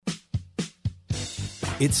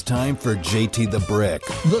It's time for JT the Brick.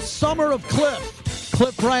 The summer of Cliff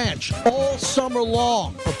Branch, all summer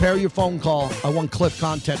long. Prepare your phone call. I want Cliff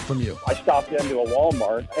content from you. I stopped into a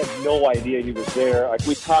Walmart. I had no idea he was there.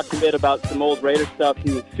 We talked a bit about some old Raider stuff.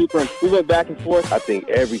 He was super. We went back and forth. I think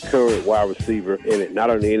every current wide receiver in it, not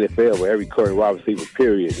only the NFL, but every current wide receiver,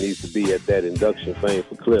 period, needs to be at that induction thing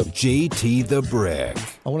for Cliff. JT the Brick.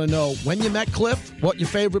 I want to know when you met Cliff, what your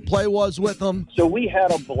favorite play was with him. So we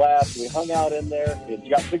had a blast. We hung out in there. We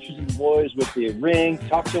got pictures of the boys with the ring,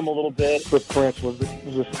 talked to him a little bit. Cliff Branch was a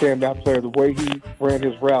standout player. The way he ran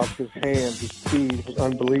his routes, his hands, his speed was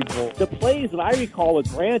unbelievable. The plays that I recall with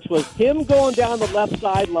Branch was him going down the left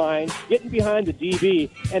sideline, getting behind the DB,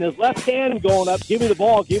 and his left hand going up, give me the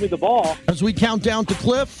ball, give me the ball. As we count down to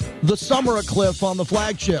Cliff, the summer of Cliff on the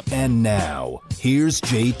flagship. And now, here's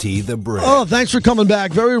JT the Brick. Oh, thanks for coming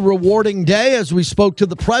back. Very rewarding day as we spoke to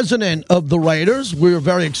the president of the Raiders. We were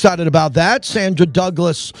very excited about that, Sandra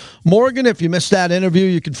Douglas Morgan. If you missed that interview,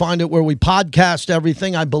 you can find it where we podcast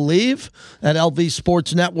everything, I believe, at LV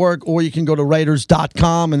Sports Network, or you can go to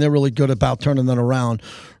Raiders.com, and they're really good about turning that around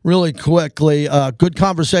really quickly. Good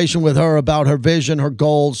conversation with her about her vision, her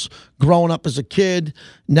goals, growing up as a kid,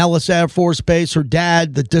 Nellis Air Force Base, her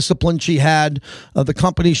dad, the discipline she had, the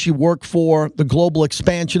company she worked for, the global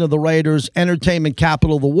expansion of the Raiders, entertainment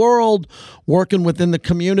capital of the world, working within the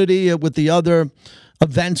community with the other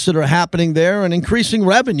events that are happening there, and increasing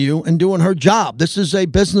revenue and doing her job. This is a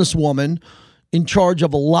businesswoman in charge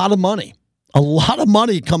of a lot of money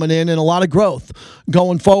coming in and a lot of growth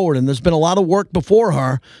going forward. And there's been a lot of work before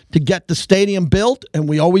her to get the stadium built, and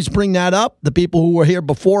we always bring that up, the people who were here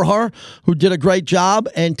before her who did a great job,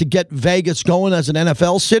 and to get Vegas going as an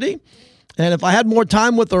NFL city. And if I had more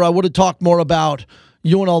time with her, I would have talked more about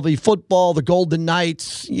UNLV football, the Golden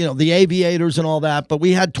Knights, the Aviators and all that. But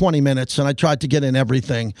we had 20 minutes, and I tried to get in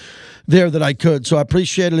everything there that I could. So I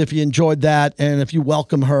appreciate it if you enjoyed that and if you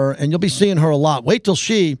welcome her. And you'll be seeing her a lot. Wait till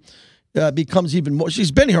she becomes even more.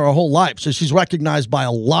 She's been here her whole life, so she's recognized by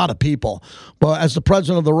a lot of people. But as the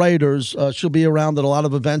president of the Raiders, she'll be around at a lot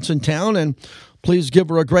of events in town. And please give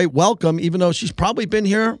her a great welcome, even though she's probably been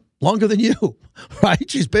here longer than you, right?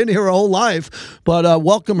 She's been here her whole life, but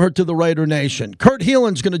welcome her to the Raider Nation. Kurt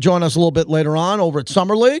Heelan's going to join us a little bit later on over at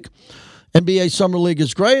Summer League. NBA Summer League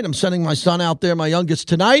is great. I'm sending my son out there, my youngest,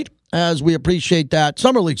 tonight, as we appreciate that.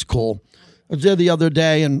 Summer League's cool. I was there the other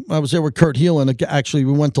day, and I was there with Kurt Heelan. Actually,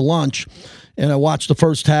 we went to lunch, and I watched the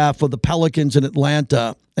first half of the Pelicans in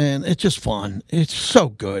Atlanta, and it's just fun. It's so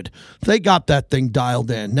good. They got that thing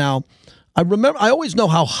dialed in. Now, I always know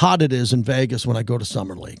how hot it is in Vegas when I go to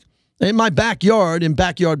Summer League. In my backyard, in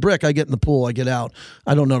Backyard Brick, I get in the pool, I get out.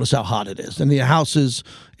 I don't notice how hot it is. And the house is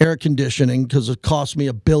air conditioning because it costs me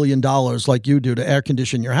 $1 billion like you do to air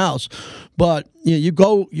condition your house. But you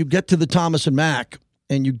get to the Thomas and Mack,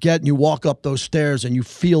 and you walk up those stairs and you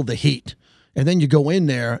feel the heat. And then you go in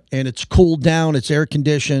there and it's cooled down, it's air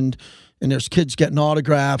conditioned, and there's kids getting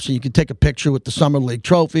autographs, and you can take a picture with the Summer League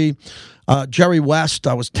trophy. Jerry West,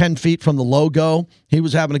 I was 10 feet from the logo. He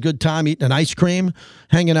was having a good time eating an ice cream,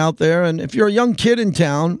 hanging out there. And if you're a young kid in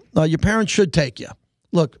town, your parents should take you.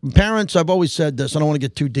 Look, parents, I've always said this. I don't want to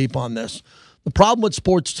get too deep on this. The problem with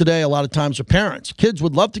sports today a lot of times are parents. Kids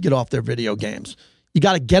would love to get off their video games. You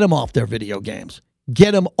got to get them off their video games.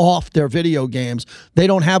 Get them off their video games. They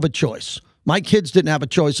don't have a choice. My kids didn't have a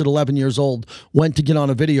choice at 11 years old when to get on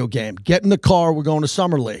a video game. Get in the car, we're going to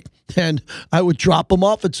Summer League. And I would drop them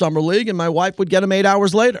off at Summer League, and my wife would get them 8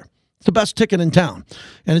 hours later. It's the best ticket in town.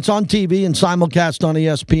 And it's on TV and simulcast on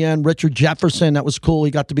ESPN. Richard Jefferson, that was cool.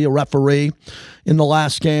 He got to be a referee in the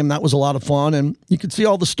last game. That was a lot of fun. And you could see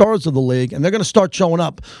all the stars of the league. And they're going to start showing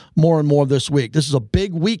up more and more this week. This is a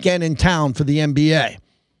big weekend in town for the NBA.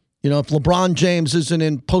 If LeBron James isn't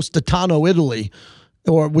in Positano, Italy,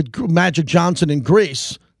 or with Magic Johnson in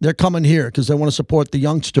Greece, they're coming here because they want to support the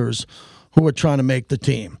youngsters who are trying to make the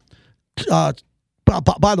team. By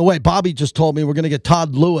the way, Bobby just told me we're going to get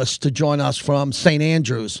Todd Lewis to join us from St.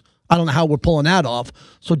 Andrews. I don't know how we're pulling that off.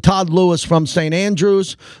 So Todd Lewis from St.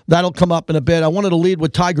 Andrews, that'll come up in a bit. I wanted to lead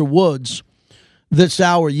with Tiger Woods this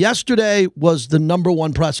hour. Yesterday was the number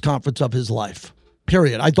one press conference of his life,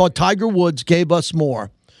 period. I thought Tiger Woods gave us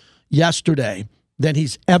more yesterday than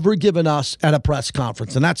he's ever given us at a press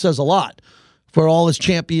conference. And that says a lot for all his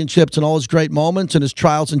championships and all his great moments and his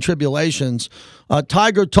trials and tribulations.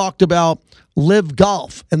 Tiger talked about Live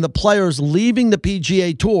Golf and the players leaving the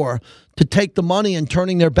PGA Tour to take the money and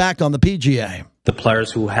turning their back on the PGA. The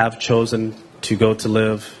players who have chosen to go to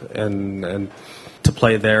Live and to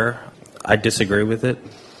play there, I disagree with it.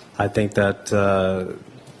 I think that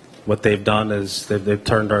what they've done is they've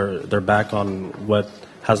turned their back on what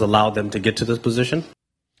has allowed them to get to this position.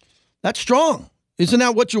 That's strong. Isn't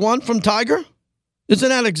that what you want from Tiger? Isn't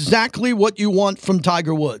that exactly what you want from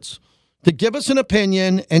Tiger Woods? To give us an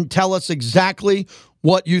opinion and tell us exactly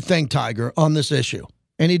what you think, Tiger, on this issue.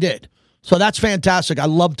 And he did. So that's fantastic. I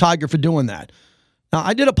love Tiger for doing that. Now,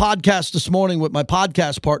 I did a podcast this morning with my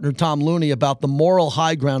podcast partner, Tom Looney, about the moral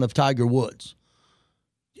high ground of Tiger Woods.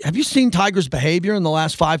 Have you seen Tiger's behavior in the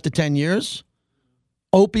last 5 to 10 years?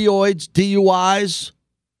 Opioids, DUIs,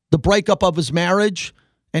 the breakup of his marriage,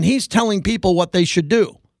 and he's telling people what they should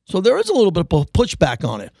do. So there is a little bit of pushback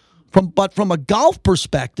on it. But from a golf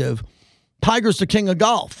perspective, Tiger's the king of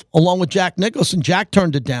golf, along with Jack Nicklaus, Jack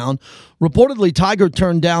turned it down. Reportedly, Tiger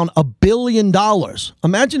turned down $1 billion.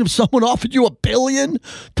 Imagine if someone offered you $1 billion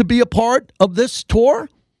to be a part of this tour.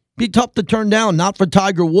 Be tough to turn down, not for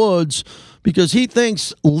Tiger Woods, because he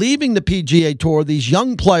thinks leaving the PGA Tour, these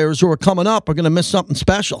young players who are coming up are going to miss something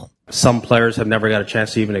special. Some players have never got a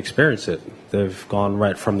chance to even experience it. They've gone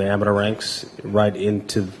right from the amateur ranks right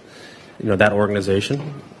into that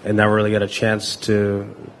organization and never really got a chance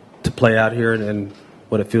to play out here and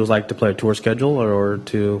what it feels like to play a tour schedule or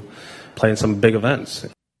to play in some big events.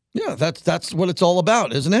 Yeah, that's what it's all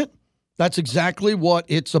about, isn't it? That's exactly what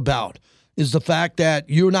it's about, is the fact that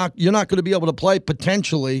you're not going to be able to play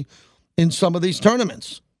potentially in some of these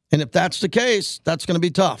tournaments. And if that's the case, that's going to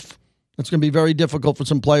be tough. It's going to be very difficult for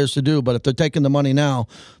some players to do. But if they're taking the money now,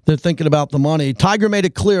 they're thinking about the money. Tiger made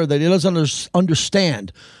it clear that he doesn't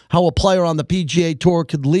understand how a player on the PGA Tour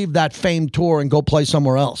could leave that famed tour and go play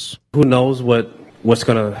somewhere else. Who knows what's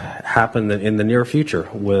going to happen in the near future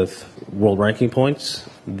with world ranking points,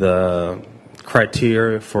 the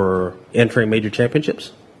criteria for entering major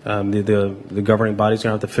championships. The governing body's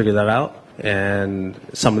going to have to figure that out. And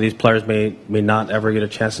some of these players may not ever get a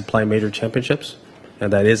chance to play major championships.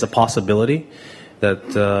 And that is a possibility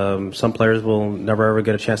that some players will never ever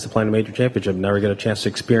get a chance to play in a major championship, never get a chance to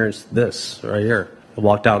experience this right here.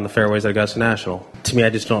 Walked out in the fairways at Augusta National. To me, I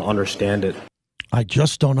just don't understand it. I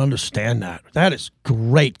just don't understand that. That is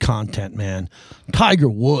great content, man. Tiger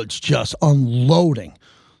Woods just unloading.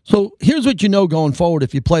 So here's what you know going forward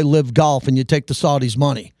if you play live golf and you take the Saudis'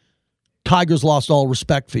 money. Tiger's lost all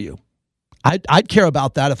respect for you. I'd care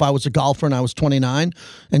about that if I was a golfer and I was 29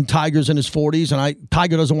 and Tiger's in his 40s and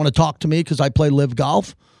Tiger doesn't want to talk to me because I play live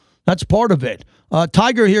golf. That's part of it.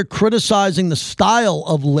 Tiger here criticizing the style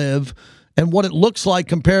of live and what it looks like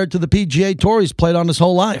compared to the PGA Tour he's played on his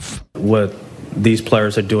whole life. What these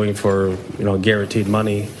players are doing for guaranteed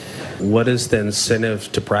money, what is the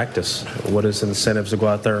incentive to practice? What is the incentive to go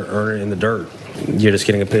out there and earn it in the dirt? You're just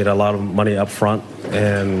getting paid a lot of money up front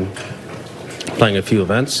and playing a few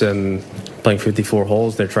events and playing 54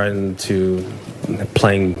 holes. They're playing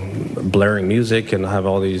blaring music and have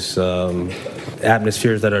all these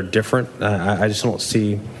atmospheres that are different. I just don't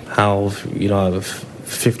see how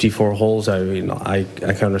 54 holes. I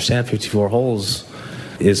can understand 54 holes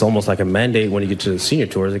is almost like a mandate when you get to the senior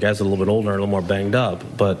tours. The guys are a little bit older and a little more banged up.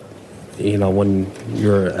 But when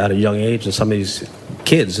you're at a young age, and some of these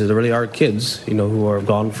kids, there really are kids, who are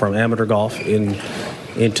gone from amateur golf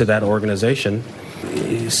into that organization.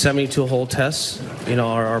 72-hole tests,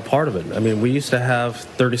 are part of it. I mean, we used to have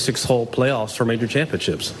 36-hole playoffs for major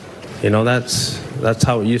championships. That's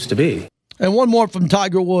how it used to be. And one more from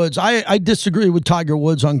Tiger Woods. I disagree with Tiger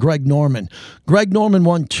Woods on Greg Norman. Greg Norman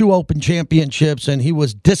won 2 Open championships, and he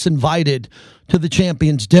was disinvited to the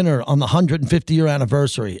Champions Dinner on the 150-year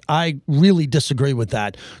anniversary. I really disagree with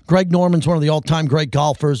that. Greg Norman's one of the all-time great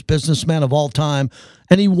golfers, businessman of all time,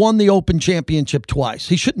 and he won the Open Championship twice.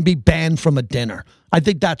 He shouldn't be banned from a dinner. I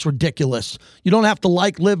think that's ridiculous. You don't have to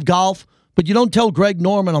live golf, but you don't tell Greg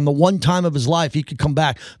Norman on the one time of his life he could come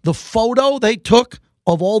back. The photo they took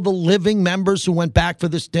of all the living members who went back for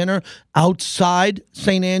this dinner outside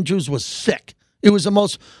St. Andrews was sick. It was the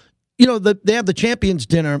most, they have the Champions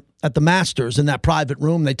Dinner at the Masters in that private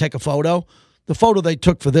room. They take a photo. The photo they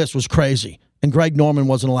took for this was crazy, and Greg Norman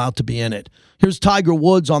wasn't allowed to be in it. Here's Tiger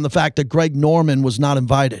Woods on the fact that Greg Norman was not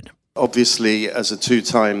invited. Obviously, as a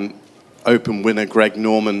 2-time Open winner, Greg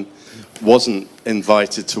Norman wasn't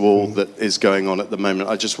invited to all that is going on at the moment.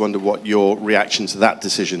 I just wonder what your reaction to that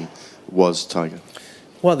decision was, Tiger.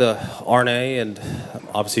 Well, the RNA and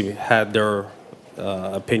obviously had their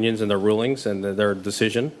opinions and their rulings and their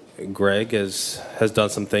decision. Greg has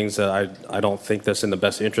done some things that I don't think that's in the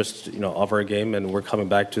best interest of our game, and we're coming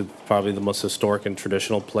back to probably the most historic and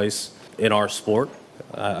traditional place in our sport.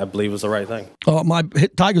 I believe was the right thing.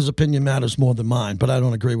 Tiger's opinion matters more than mine, but I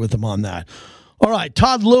don't agree with him on that. All right,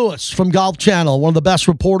 Todd Lewis from Golf Channel, one of the best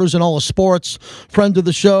reporters in all of sports, friend of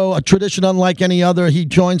the show, a tradition unlike any other. He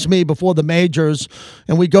joins me before the majors,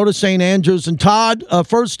 and we go to St. Andrews. And Todd,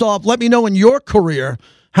 first off, let me know in your career,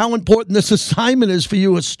 how important this assignment is for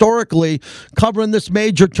you historically, covering this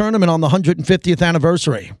major tournament on the 150th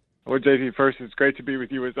anniversary. Well, JT, first, it's great to be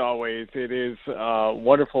with you as always. It is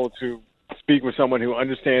wonderful to speak with someone who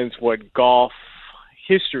understands what golf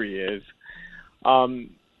history is.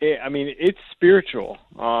 It's spiritual.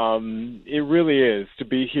 It really is to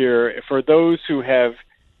be here. For those who have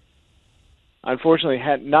unfortunately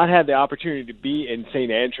not had the opportunity to be in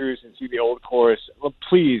St. Andrews and see the old course, well,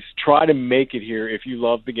 please try to make it here if you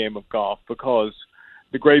love the game of golf, because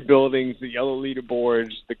the great buildings, the yellow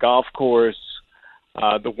leaderboards, the golf course,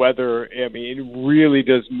 the weather, it really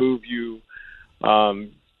does move you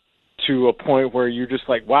to a point where you're just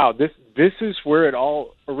like, wow, this is where it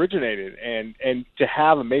all originated. And to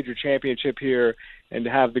have a major championship here and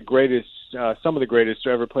to have the greatest, some of the greatest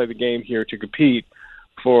to ever play the game here to compete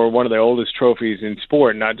for one of the oldest trophies in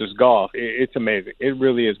sport, not just golf, it's amazing. It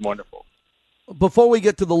really is wonderful. Before we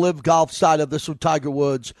get to the live golf side of this with Tiger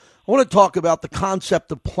Woods, I want to talk about the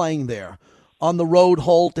concept of playing there on the road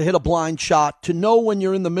hole, to hit a blind shot, to know when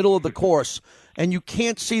you're in the middle of the course and you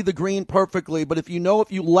can't see the green perfectly, but if you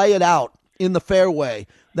lay it out in the fairway,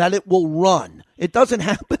 that it will run. It doesn't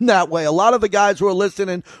happen that way. A lot of the guys who are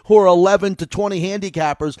listening, who are 11 to 20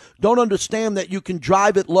 handicappers, don't understand that you can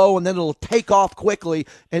drive it low and then it'll take off quickly,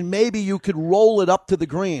 and maybe you could roll it up to the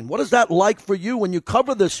green. What is that like for you when you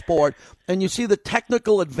cover this sport and you see the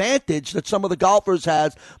technical advantage that some of the golfers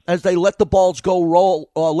has as they let the balls go roll,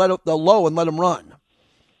 let it low and let them run?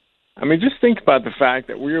 Just think about the fact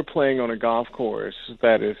that we are playing on a golf course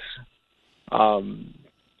that is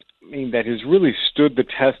that has really stood the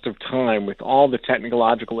test of time with all the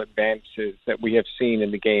technological advances that we have seen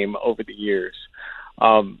in the game over the years.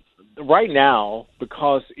 Right now,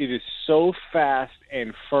 because it is so fast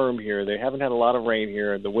and firm here, they haven't had a lot of rain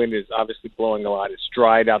here, and the wind is obviously blowing a lot. It's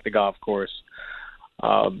dried out the golf course.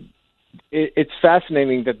 It's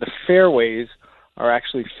fascinating that the fairways are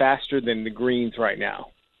actually faster than the greens right now.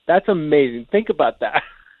 That's amazing. Think about that.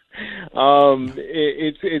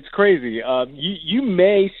 It's crazy. You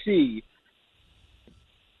may see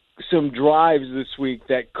some drives this week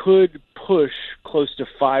that could push close to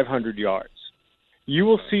 500 yards. You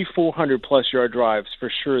will see 400-plus yard drives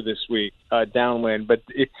for sure this week downwind. But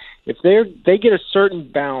if they get a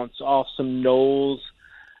certain bounce off some knolls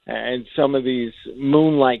and some of these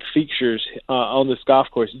moon-like features on this golf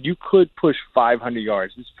course, you could push 500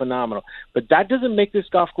 yards. It's phenomenal. But that doesn't make this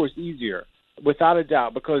golf course easier, without a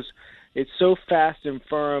doubt, because it's so fast and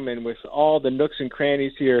firm, and with all the nooks and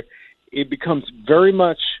crannies here, it becomes very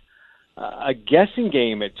much a guessing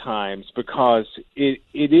game at times, because it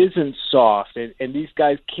isn't soft, and these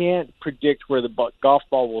guys can't predict where the golf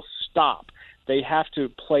ball will stop. They have to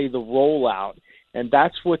play the rollout, and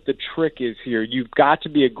that's what the trick is here. You've got to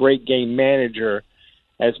be a great game manager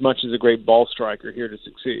as much as a great ball striker here to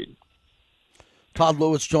succeed. Todd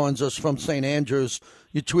Lewis joins us from St. Andrews.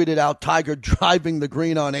 You tweeted out Tiger driving the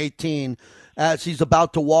green on 18 as he's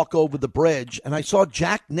about to walk over the bridge. And I saw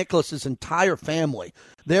Jack Nicklaus's entire family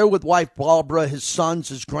there with wife Barbara, his sons,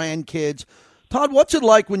 his grandkids. Todd, what's it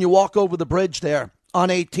like when you walk over the bridge there on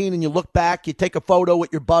 18 and you look back, you take a photo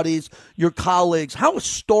with your buddies, your colleagues? How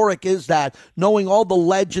historic is that, knowing all the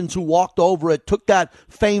legends who walked over it, took that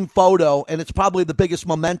famed photo, and it's probably the biggest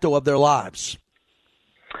memento of their lives?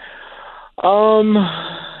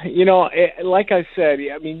 Like I said,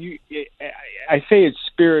 I say it's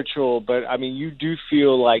spiritual, but you do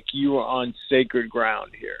feel like you are on sacred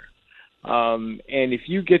ground here. And if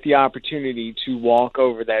you get the opportunity to walk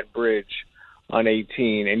over that bridge on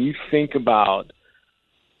 18 and you think about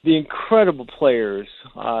the incredible players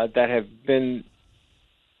that have been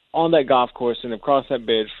on that golf course and across that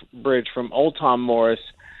bridge, from old Tom Morris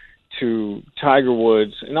to Tiger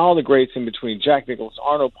Woods and all the greats in between, Jack Nicklaus,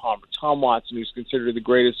 Arnold Palmer, Tom Watson, who's considered the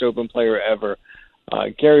greatest Open player ever,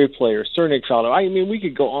 Gary Player, Sir Nick Faldo. We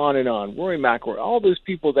could go on and on. Rory McIlroy, all those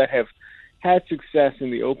people that have had success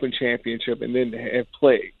in the Open Championship and then have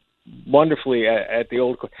played wonderfully at the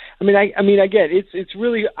old course. I get it's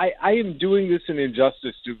really, I am doing this an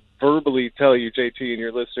injustice to verbally tell you, JT, and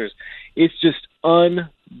your listeners. It's just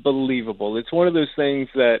unbelievable. It's one of those things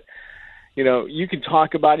that, you can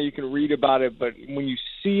talk about it, you can read about it, but when you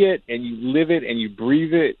see it and you live it and you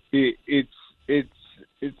breathe it,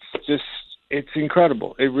 it's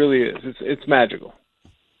incredible. It really is. It's magical.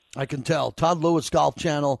 I can tell. Todd Lewis, Golf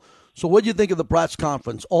Channel. So what do you think of the press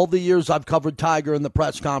conference? All the years I've covered Tiger in the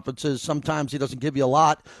press conferences, sometimes he doesn't give you a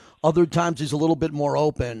lot. Other times he's a little bit more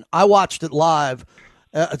open. I watched it live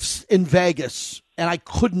in Vegas, and I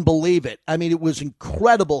couldn't believe it. It was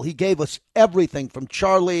incredible. He gave us everything from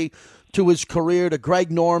Charlie to his career, to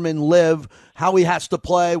Greg Norman, Liv, how he has to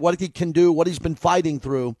play, what he can do, what he's been fighting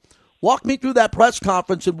through. Walk me through that press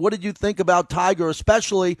conference, and what did you think about Tiger,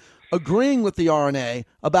 especially agreeing with the R&A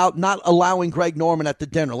about not allowing Greg Norman at the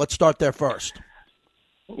dinner? Let's start there first.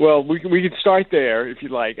 Well, we can start there if you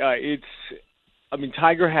like.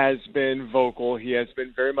 Tiger has been vocal. He has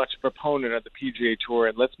been very much a proponent of the PGA Tour,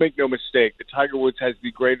 and let's make no mistake that Tiger Woods has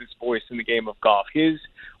the greatest voice in the game of golf. His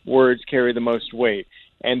words carry the most weight,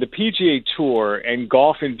 and the PGA Tour and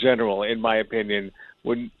golf in general, in my opinion,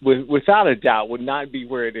 without a doubt, would not be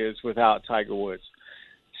where it is without Tiger Woods.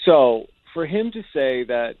 So for him to say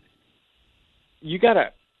that you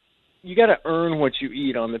gotta earn what you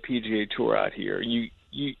eat on the PGA Tour out here.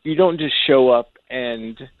 You don't just show up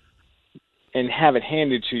and have it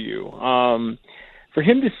handed to you. For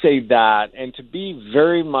him to say that and to be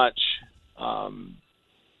very much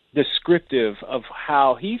descriptive of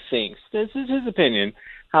how he thinks, this is his opinion,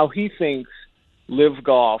 how he thinks Live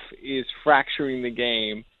Golf is fracturing the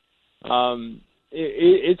game,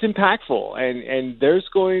 it's impactful. And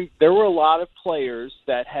there were a lot of players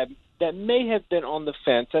that may have been on the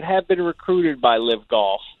fence, that have been recruited by Live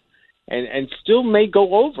Golf, and still may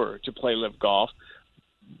go over to play Live Golf,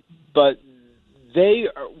 but they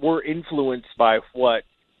were influenced by what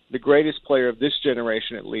the greatest player of this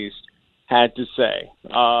generation, at least, had to say.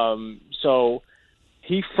 So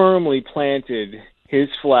he firmly planted his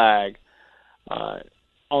flag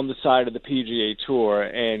on the side of the PGA Tour,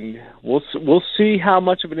 and we'll see how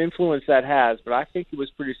much of an influence that has, but I think it was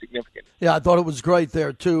pretty significant. Yeah, I thought it was great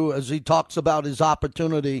there, too, as he talks about his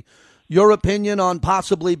opportunity. Your opinion on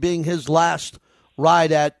possibly being his last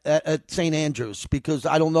ride at St. Andrews, because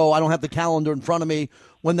I don't know, I don't have the calendar in front of me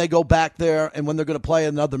when they go back there and when they're going to play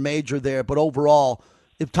another major there, but overall,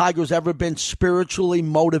 if Tiger's ever been spiritually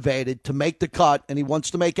motivated to make the cut, and he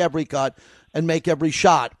wants to make every cut and make every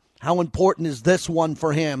shot, how important is this one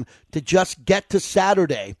for him to just get to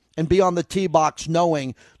Saturday and be on the tee box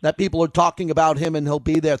knowing that people are talking about him and he'll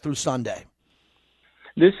be there through Sunday?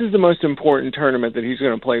 This is the most important tournament that he's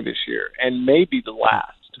going to play this year, and maybe the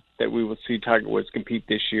last that we will see Tiger Woods compete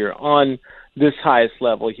this year on this highest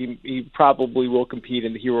level. He probably will compete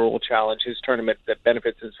in the Hero World Challenge, his tournament that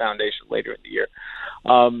benefits his foundation later in the year.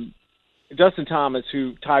 Justin Thomas,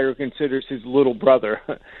 who Tiger considers his little brother,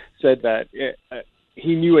 said that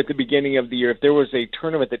he knew at the beginning of the year if there was a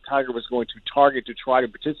tournament that Tiger was going to target to try to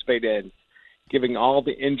participate in, given all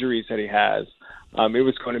the injuries that he has, it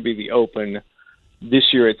was going to be the Open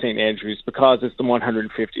this year at St. Andrews, because it's the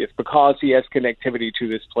 150th, because he has connectivity to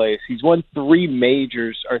this place. He's won 3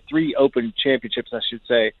 Open championships, I should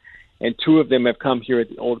say, and 2 of them have come here at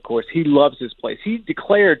the Old Course. He loves this place. He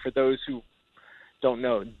declared, for those who don't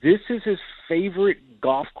know, this is his favorite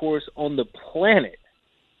golf course on the planet.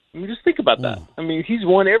 I mean, just think about that. I mean, he's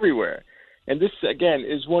won everywhere. And this, again,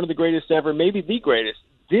 is one of the greatest ever, maybe the greatest.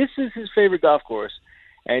 This is his favorite golf course,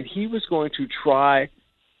 and he was going to try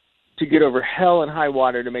to get over hell and high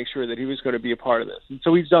water to make sure that he was going to be a part of this. And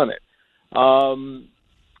so he's done it.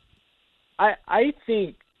 I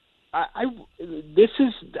think I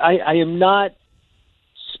am not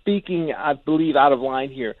speaking, I believe, out of line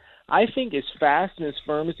here. I think as fast and as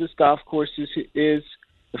firm as this golf course is,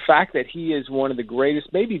 the fact that he is one of the greatest,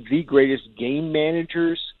 maybe the greatest game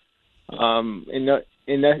managers, in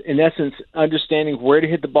essence, understanding where to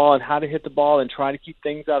hit the ball and how to hit the ball and trying to keep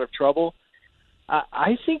things out of trouble,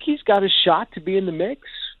 I think he's got a shot to be in the mix.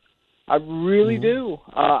 I really do.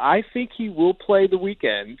 I think he will play the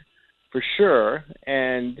weekend for sure.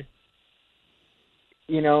 And,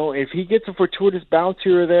 you know, if he gets a fortuitous bounce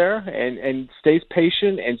here or there and stays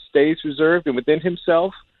patient and stays reserved and within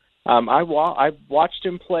himself, I watched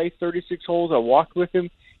him play 36 holes. I walked with him.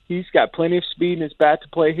 He's got plenty of speed in his bat to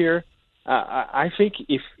play here. I think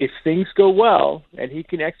if things go well and he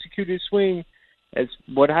can execute his swing as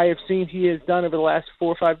what I have seen he has done over the last 4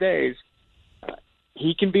 or 5 days,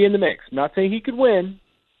 he can be in the mix. I'm not saying he could win,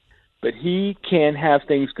 but he can have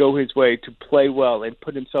things go his way to play well and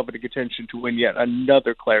put himself into contention to win yet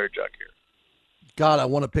another Claret Jug here. God, I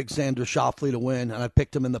want to pick Xander Schauffele to win, and I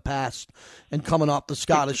picked him in the past. And coming off the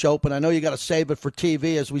Scottish Open, I know you got to save it for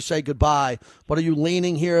TV as we say goodbye, but are you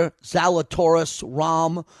leaning here? Zalatoris,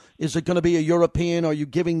 Rahm, is it going to be a European? Or are you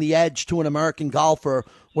giving the edge to an American golfer?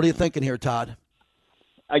 What are you thinking here, Todd?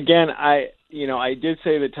 Again, I did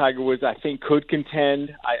say that Tiger Woods, I think, could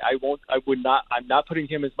contend. I'm not putting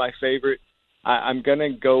him as my favorite. I'm going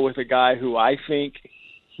to go with a guy who I think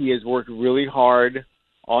he has worked really hard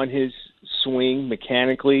on his swing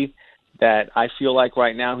mechanically, that I feel like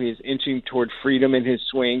right now he is inching toward freedom in his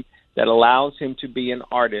swing that allows him to be an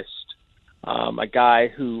artist, a guy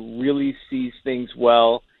who really sees things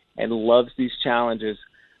well and loves these challenges,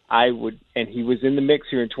 and he was in the mix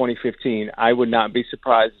here in 2015, I would not be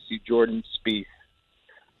surprised to see Jordan Spieth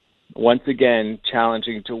once again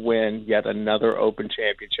challenging to win yet another Open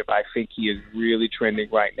Championship. I think he is really trending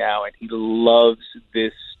right now, and he loves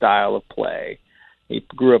this style of play. He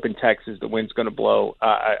grew up in Texas. The wind's going to blow.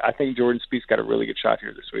 I think Jordan Spieth's got a really good shot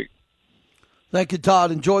here this week. Thank you,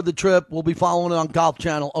 Todd. Enjoyed the trip. We'll be following it on Golf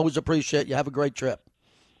Channel. Always appreciate you. Have a great trip.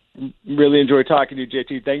 Really enjoy talking to you,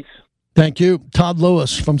 JT. Thanks. Thank you. Todd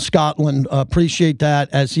Lewis from Scotland. Appreciate that,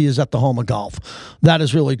 as he is at the home of golf. That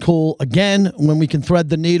is really cool. Again, when we can thread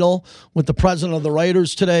the needle with the president of the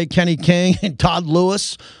Raiders today, Kenny King, and Todd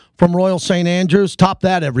Lewis from Royal St. Andrews. Top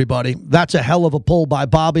that, everybody. That's a hell of a pull by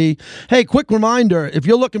Bobby. Hey, quick reminder, if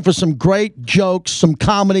you're looking for some great jokes, some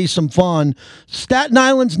comedy, some fun, Staten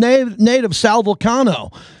Island's native Sal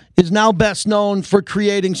Vulcano is now best known for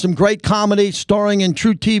creating some great comedy, starring in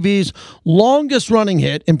True TV's longest-running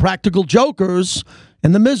hit, Impractical Jokers,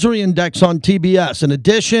 and The Misery Index on TBS. In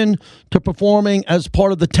addition to performing as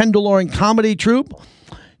part of the Tenderloin Comedy Troupe,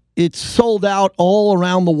 it's sold out all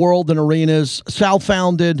around the world in arenas. Sal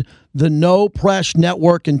founded the No Press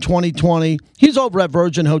Network in 2020. He's over at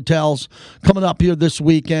Virgin Hotels coming up here this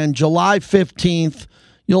weekend, July 15th.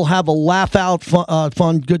 You'll have a laugh-out,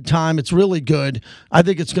 fun, good time. It's really good. I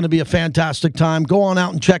think it's going to be a fantastic time. Go on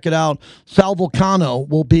out and check it out. Sal Vulcano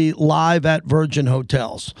will be live at Virgin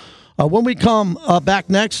Hotels. When we come back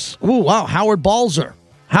next, Howard Balzer.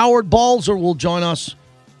 Howard Balzer will join us,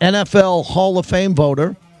 NFL Hall of Fame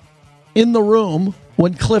voter, in the room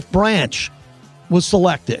when Cliff Branch was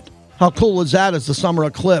selected. How cool is that as the summer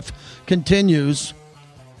of Cliff continues?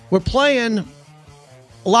 We're playing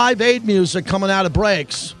Live Aid music coming out of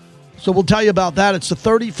breaks, so we'll tell you about that. It's the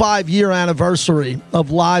 35-year anniversary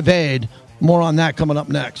of Live Aid. More on that coming up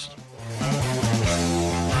next.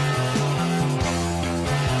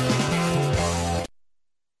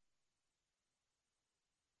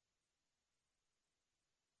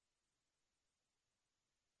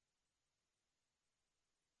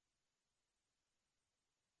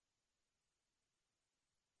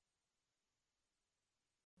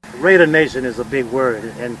 Raider Nation is a big word,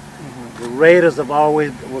 and the Raiders have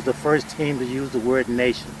always was the first team to use the word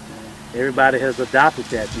nation. Everybody has adopted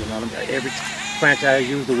that, every franchise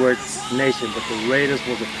used the word nation, but the Raiders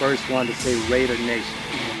was the first one to say Raider Nation.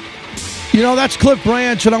 That's Cliff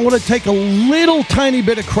Branch, and I want to take a little tiny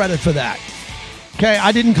bit of credit for that. Okay,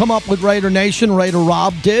 I didn't come up with Raider Nation. Raider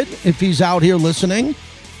Rob did, if he's out here listening.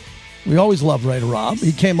 We always love Raider Rob.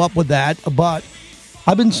 He came up with that, but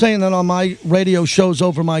I've been saying that on my radio shows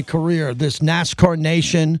over my career. This NASCAR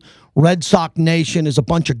Nation, Red Sox Nation is a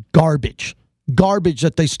bunch of garbage. Garbage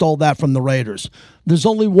that they stole that from the Raiders. There's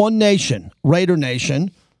only one nation, Raider Nation.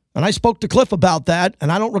 And I spoke to Cliff about that,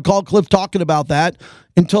 and I don't recall Cliff talking about that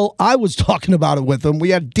until I was talking about it with him. We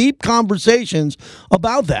had deep conversations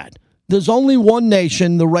about that. There's only one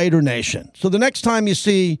nation, the Raider Nation. So the next time you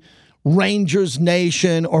see Rangers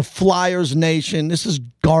Nation or Flyers Nation, this is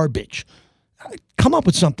garbage. Come up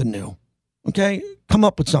with something new, okay? Come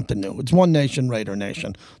up with something new. It's one nation, Raider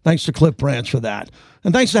Nation. Thanks to Cliff Branch for that.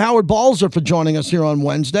 And thanks to Howard Balzer for joining us here on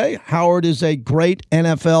Wednesday. Howard is a great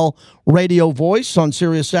NFL radio voice on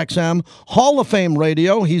Sirius XM Hall of Fame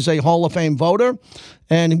radio. He's a Hall of Fame voter.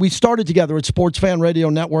 And we started together at Sports Fan Radio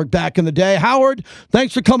Network back in the day. Howard,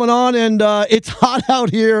 thanks for coming on. And it's hot out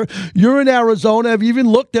here. You're in Arizona. Have you even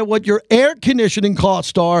looked at what your air conditioning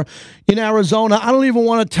costs are in Arizona? I don't even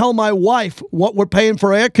want to tell my wife what we're paying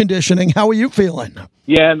for air conditioning. How are you feeling?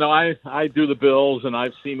 Yeah, no, I do the bills, and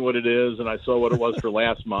I've seen what it is, and I saw what it was for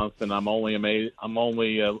last month, and I'm only amazed. I'm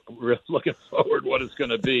only looking forward what it's going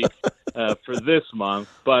to be for this month.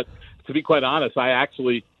 But to be quite honest, I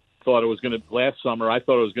actually thought it was going to last summer. I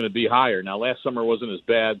thought it was going to be higher. Now, last summer wasn't as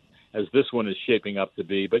bad as this one is shaping up to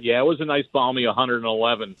be. But yeah, it was a nice balmy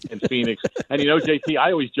 111 in Phoenix. And JT,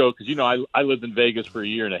 I always joke because I lived in Vegas for a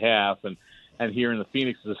year and a half, and here in the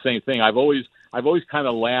Phoenix is the same thing. I've always kind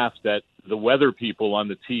of laughed at the weather people on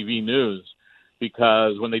the TV news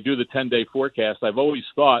because when they do the 10-day forecast, I've always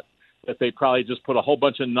thought that they probably just put a whole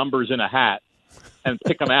bunch of numbers in a hat and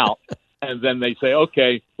pick them out. And then they say,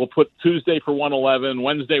 okay, we'll put Tuesday for 111,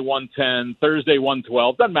 Wednesday 110, Thursday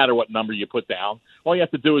 112. Doesn't matter what number you put down. All you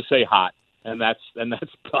have to do is say hot, and that's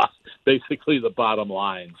basically the bottom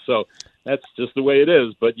line. So that's just the way it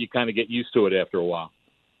is, but you kind of get used to it after a while.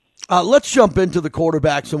 Let's jump into the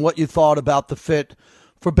quarterbacks and what you thought about the fit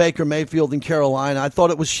for Baker Mayfield in Carolina. I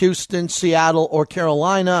thought it was Houston, Seattle, or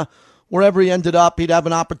Carolina. Wherever he ended up, he'd have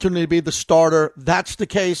an opportunity to be the starter. That's the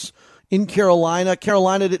case in Carolina.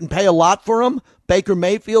 Carolina didn't pay a lot for him. Baker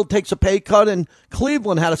Mayfield takes a pay cut, and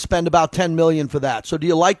Cleveland had to spend about $10 million for that. So do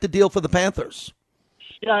you like the deal for the Panthers?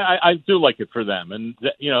 Yeah, I do like it for them. And,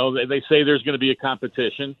 they say there's going to be a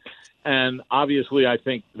competition. And obviously, I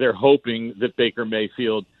think they're hoping that Baker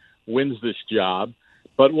Mayfield wins this job.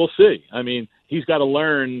 But we'll see. I mean, he's got to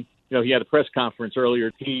learn. He had a press conference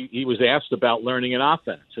earlier. He was asked about learning an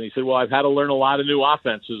offense. And he said, well, I've had to learn a lot of new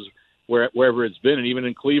offenses wherever it's been. And even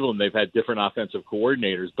in Cleveland, they've had different offensive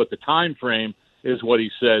coordinators. But the time frame is what he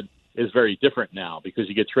said is very different now because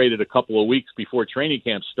you get traded a couple of weeks before training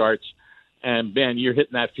camp starts. And, man, you're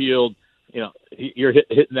hitting that field, you're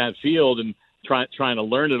hitting that field and trying to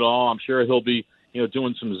learn it all. I'm sure he'll be,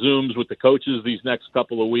 doing some Zooms with the coaches these next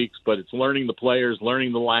couple of weeks, but it's learning the players,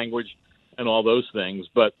 learning the language and all those things.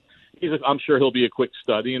 But I'm sure he'll be a quick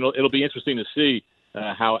study, and it'll be interesting to see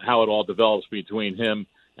how it all develops between him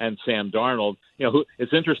and Sam Darnold.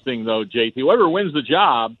 It's interesting, though, JT, whoever wins the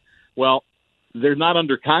job, well, they're not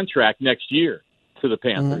under contract next year to the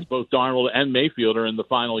Panthers. Both Darnold and Mayfield are in the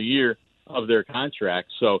final year of their contract.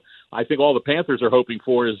 So I think all the Panthers are hoping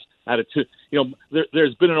for is out of two.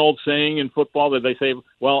 There's been an old saying in football that they say,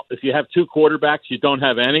 well, if you have two quarterbacks, you don't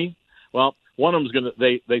have any. Well, one of them's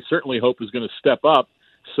they certainly hope is going to step up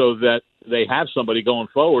so that they have somebody going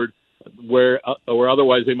forward where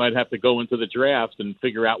otherwise they might have to go into the draft and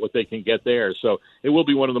figure out what they can get there. So it will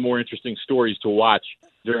be one of the more interesting stories to watch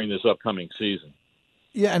during this upcoming season.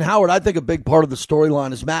 Yeah, and Howard, I think a big part of the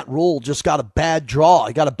storyline is Matt Rule just got a bad draw.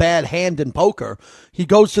 He got a bad hand in poker. He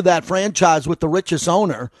goes to that franchise with the richest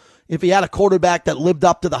owner. If he had a quarterback that lived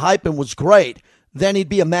up to the hype and was great, then he'd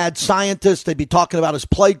be a mad scientist. They'd be talking about his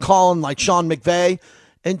play calling like Sean McVay.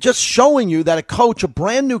 And just showing you that a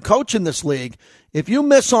brand new coach in this league, if you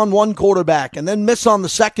miss on one quarterback and then miss on the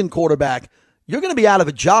second quarterback, you're going to be out of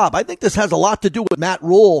a job. I think this has a lot to do with Matt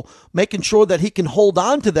Rule making sure that he can hold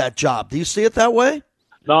on to that job. Do you see it that way?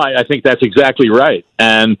 No, I think that's exactly right.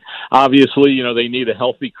 And obviously, they need a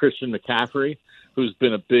healthy Christian McCaffrey, who's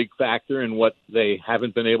been a big factor in what they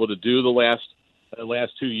haven't been able to do the last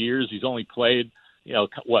 2 years. He's only played,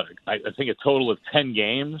 I think a total of 10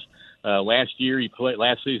 games. Last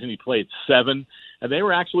season he played 7, and they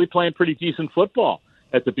were actually playing pretty decent football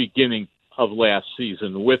at the beginning of last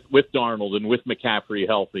season with Darnold and with McCaffrey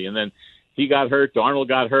healthy. And then he got hurt. Darnold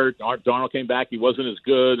got hurt. Darnold came back. He wasn't as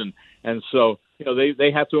good. And so,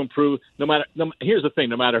 they have to improve. Here's the thing,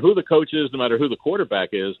 no matter who the coach is, no matter who the quarterback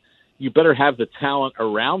is, you better have the talent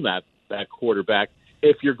around that quarterback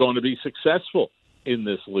if you're going to be successful in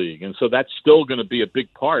this league. And so that's still going to be a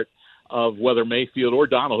big part of whether Mayfield or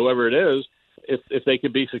Darnold, whoever it is, if they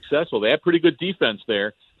can be successful. They have pretty good defense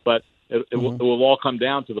there, but it will all come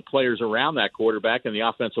down to the players around that quarterback and the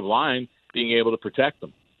offensive line being able to protect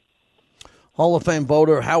them. Hall of Fame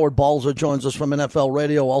voter Howard Balzer joins us from NFL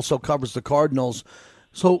Radio, also covers the Cardinals.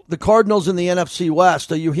 So the Cardinals in the NFC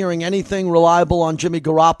West, are you hearing anything reliable on Jimmy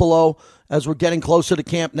Garoppolo as we're getting closer to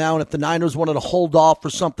camp now? And if the Niners wanted to hold off for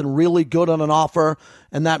something really good on an offer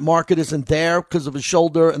and that market isn't there because of his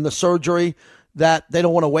shoulder and the surgery, that they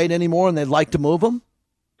don't want to wait anymore and they'd like to move him?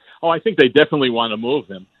 Oh, I think they definitely want to move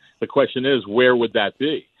him. The question is, where would that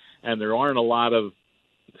be? And there aren't a lot of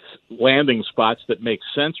landing spots that make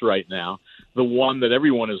sense right now. The one that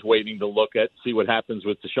everyone is waiting to look at, see what happens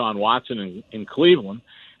with Deshaun Watson in Cleveland.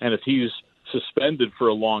 And if he's suspended for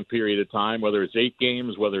a long period of time, whether it's 8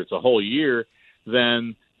 games, whether it's a whole year,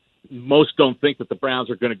 then most don't think that the Browns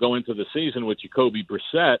are going to go into the season with Jacoby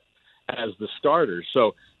Brissett as the starter.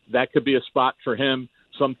 So that could be a spot for him.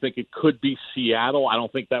 Some think it could be Seattle. I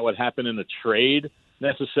don't think that would happen in a trade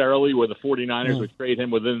necessarily, where the 49ers would trade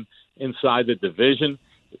him inside the division.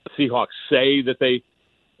 The Seahawks say that they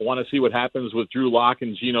want to see what happens with Drew Lock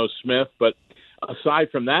and Geno Smith. But aside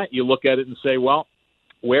from that, you look at it and say, well,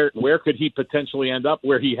 where could he potentially end up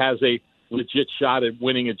where he has a legit shot at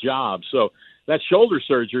winning a job? So that shoulder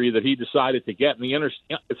surgery that he decided to get, and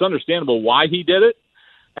it's understandable why he did it.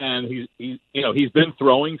 And he's been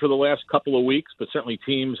throwing for the last couple of weeks, but certainly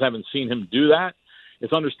teams haven't seen him do that.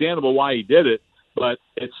 It's understandable why he did it, but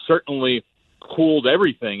it's certainly cooled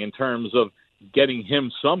everything in terms of getting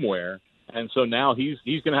him somewhere. And so now he's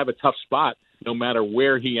going to have a tough spot no matter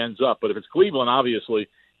where he ends up. But if it's Cleveland, obviously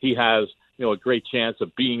he has a great chance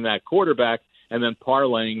of being that quarterback and then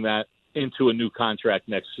parlaying that into a new contract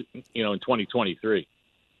in 2023.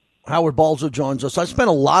 Howard Balzer joins us. I spent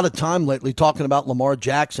a lot of time lately talking about Lamar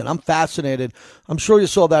Jackson. I'm fascinated. I'm sure you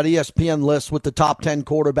saw that ESPN list with the top 10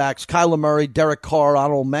 quarterbacks, Kyler Murray, Derek Carr,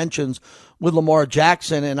 honorable mentions with Lamar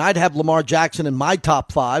Jackson. And I'd have Lamar Jackson in my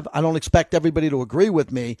top 5. I don't expect everybody to agree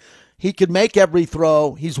with me. He could make every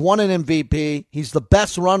throw. He's won an MVP. He's the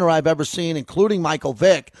best runner I've ever seen, including Michael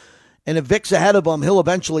Vick. and if Vic's ahead of him, he'll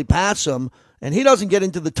eventually pass him, and he doesn't get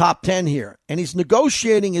into the top 10 here. And he's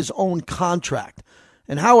negotiating his own contract.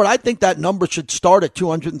 And Howard, I think that number should start at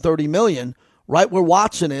 $230 million, right where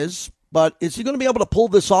Watson is. But is he going to be able to pull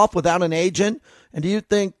this off without an agent? And do you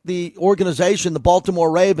think the organization, the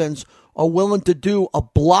Baltimore Ravens, are willing to do a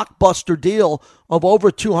blockbuster deal of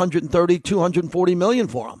over $230, $240 million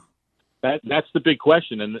for him? That's the big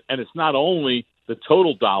question. And it's not only the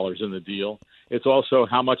total dollars in the deal, it's also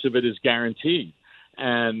how much of it is guaranteed.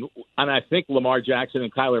 And I think Lamar Jackson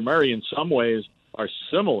and Kyler Murray in some ways are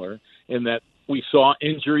similar in that we saw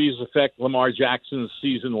injuries affect Lamar Jackson's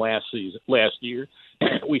season last year.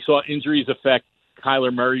 We saw injuries affect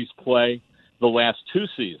Kyler Murray's play the last two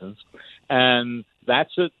seasons. And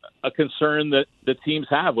that's a concern that the teams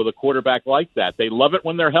have with a quarterback like that. They love it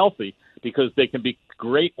when they're healthy because they can be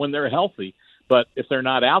great when they're healthy. But if they're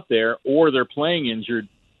not out there or they're playing injured,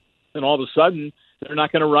 then all of a sudden they're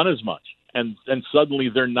not going to run as much. And suddenly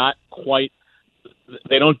they're not quite –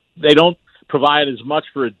 they don't provide as much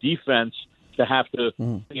for a defense to have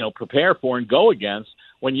to prepare for and go against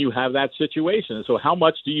when you have that situation. So how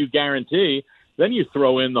much do you guarantee? Then you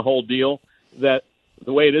throw in the whole deal that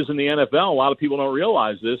the way it is in the NFL, a lot of people don't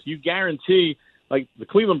realize this. You guarantee, like the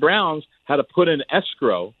Cleveland Browns had to put in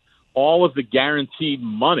escrow all of the guaranteed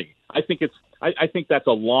money. I think that's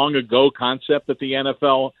a long ago concept that the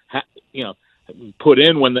NFL put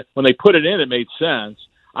in. When they put it in, it made sense.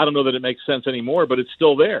 I don't know that it makes sense anymore, but it's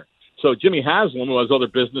still there. So Jimmy Haslam, who has other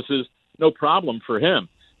businesses, no problem for him.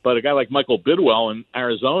 But a guy like Michael Bidwell in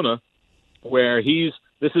Arizona, where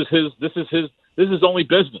this is his only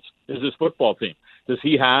business, is his football team. Does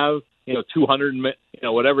he have 200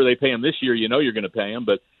 whatever they pay him this year? You're going to pay him,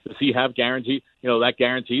 but does he have guarantee? That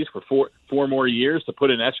guarantees for four more years to put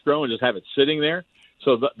in escrow and just have it sitting there.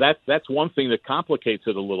 So that's one thing that complicates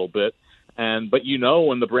it a little bit. But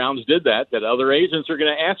when the Browns did that other agents are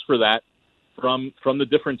going to ask for that from the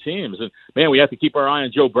different teams. And man, we have to keep our eye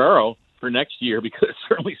on Joe Burrow for next year because it's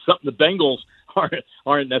certainly something the Bengals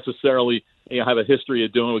aren't necessarily have a history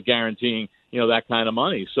of doing with guaranteeing that kind of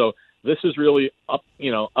money. So this is really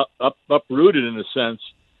uprooted in a sense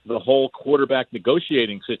the whole quarterback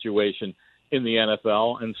negotiating situation in the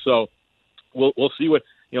NFL. And so we'll see what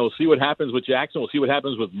happens with Jackson. We'll see what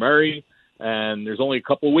happens with Murray. And there's only a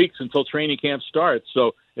couple of weeks until training camp starts,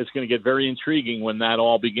 so it's going to get very intriguing when that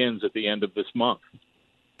all begins at the end of this month.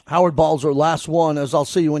 Howard Balzer, last one, as I'll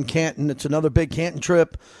see you in Canton. It's another big Canton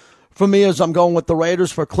trip for me as I'm going with the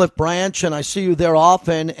Raiders for Cliff Branch, and I see you there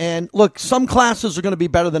often. And look, some classes are going to be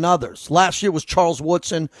better than others. Last year was Charles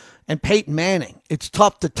Woodson and Peyton Manning. It's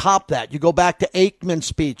tough to top that. You go back to Aikman's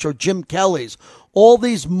speech or Jim Kelly's. All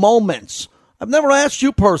these moments. I've never asked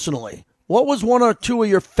you personally, what was one or two of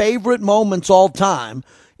your favorite moments all time,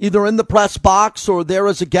 either in the press box or there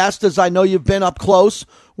as a guest, as I know you've been up close,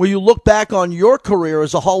 where you look back on your career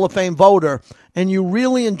as a Hall of Fame voter and you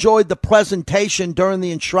really enjoyed the presentation during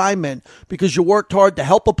the enshrinement because you worked hard to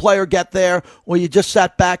help a player get there, or you just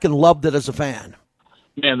sat back and loved it as a fan?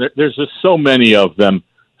 Man, there's just so many of them,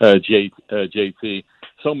 JT,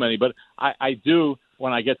 so many. But I do,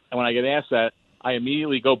 when I get asked that, I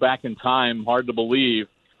immediately go back in time, hard to believe,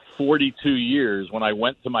 42 years when I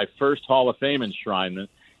went to my first Hall of Fame enshrinement,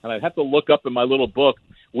 and I'd have to look up in my little book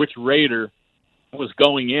which Raider was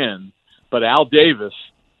going in, but Al Davis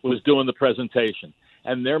was doing the presentation.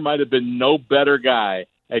 And there might have been no better guy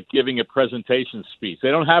at giving a presentation speech.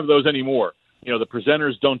 They don't have those anymore. The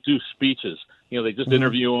presenters don't do speeches. They just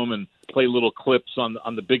interview them and play little clips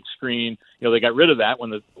on the big screen. They got rid of that when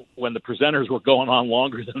the presenters were going on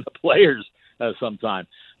longer than the players sometime.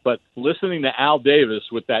 But listening to Al Davis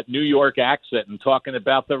with that New York accent and talking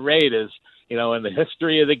about the Raiders, and the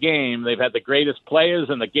history of the game, they've had the greatest players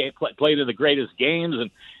and played in the greatest games,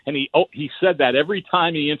 and he said that every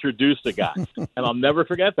time he introduced a guy. And I'll never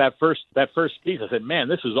forget that first speech. I said, man,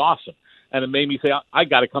 this is awesome. And it made me say, I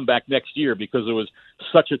got to come back next year because it was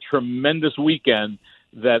such a tremendous weekend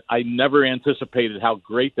that I never anticipated how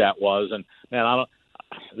great that was. And man,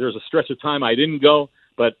 there's a stretch of time I didn't go,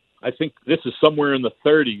 but I think this is somewhere in the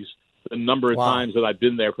 30s, the number of times that I've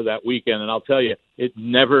been there for that weekend. And I'll tell you, it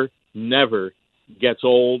never gets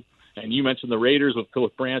old. And you mentioned the Raiders with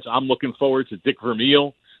Cliff Branch. I'm looking forward to Dick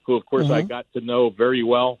Vermeil, who, of course, I got to know very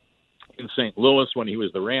well in St. Louis when he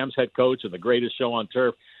was the Rams head coach and the greatest show on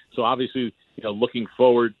turf. So obviously, looking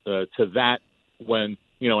forward to that when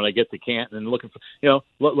I get to Canton, and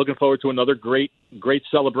looking forward to another great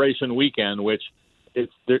celebration weekend, which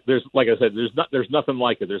there's like I said, there's nothing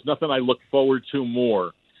like it. There's nothing I look forward to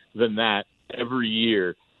more than that every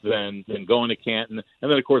year than going to Canton,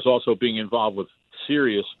 and then of course also being involved with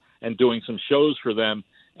Sirius and doing some shows for them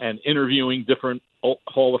and interviewing different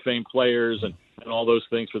Hall of Fame players and all those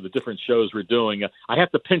things for the different shows we're doing. I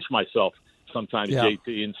have to pinch myself sometimes,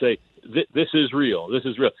 JT, and say, this is real. This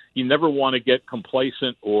is real. You never want to get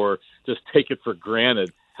complacent or just take it for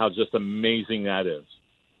granted how just amazing that is.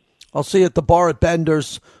 I'll see you at the bar at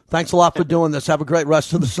Bender's. Thanks a lot for doing this. Have a great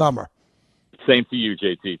rest of the summer. Same to you,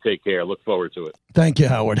 JT. Take care. Look forward to it. Thank you,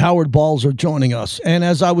 Howard. Howard Balzer joining us. And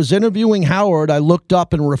as I was interviewing Howard, I looked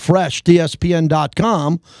up and refreshed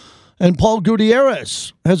ESPN.com, and Paul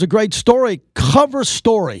Gutierrez has a great story, cover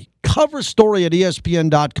story at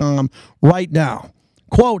ESPN.com right now.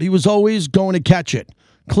 Quote, he was always going to catch it.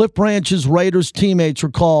 Cliff Branch's Raiders teammates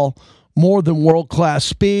recall more than world-class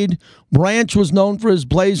speed. Branch was known for his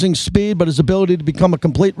blazing speed, but his ability to become a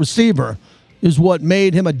complete receiver is what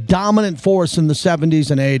made him a dominant force in the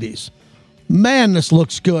 70s and 80s. Man, this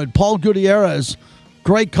looks good. Paul Gutierrez,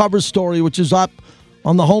 great cover story, which is up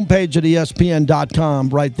on the homepage at ESPN.com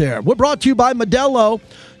right there. We're brought to you by Modelo.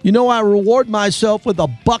 You know I reward myself with a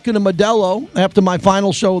bucket of Modelo after my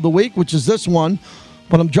final show of the week, which is this one.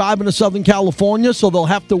 But I'm driving to Southern California, so they'll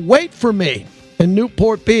have to wait for me in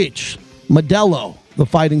Newport Beach. Modelo, the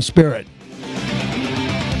fighting spirit.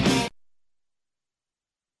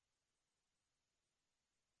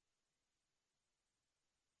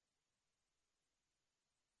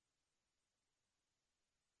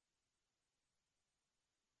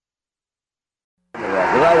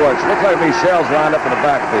 That works. Looks like Michel's lined up in the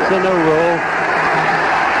backfield. It's a new rule.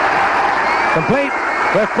 Complete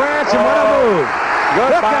with France, and what a move.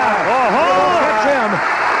 Goodbye. Catch him.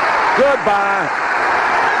 Goodbye.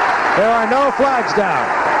 There are no flags down.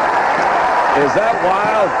 Is that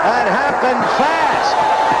wild? That happened fast.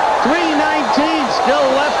 3:19 still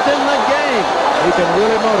left in the game. He can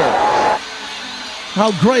really motor.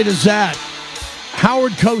 How great is that?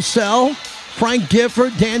 Howard Cosell, Frank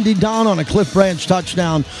Gifford, Dandy Don on a Cliff Branch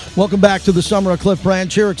touchdown. Welcome back to the Summer of Cliff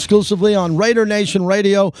Branch here exclusively on Raider Nation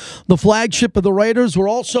Radio, the flagship of the Raiders. We're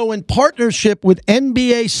also in partnership with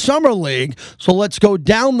NBA Summer League. So let's go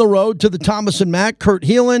down the road to the Thomas and Mack. Kurt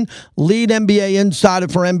Heelan, lead NBA insider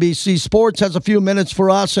for NBC Sports, has a few minutes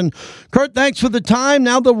for us. And Kurt, thanks for the time.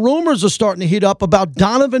 Now the rumors are starting to heat up about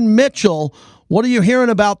Donovan Mitchell. What are you hearing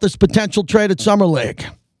about this potential trade at Summer League?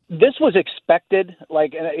 This was expected.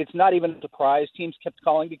 Like, and it's not even a surprise. Teams kept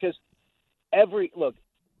calling because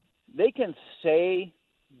they can say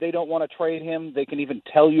they don't want to trade him. They can even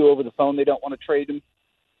tell you over the phone they don't want to trade him.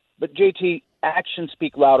 But JT, actions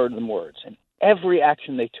speak louder than words, and every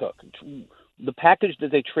action they took, the package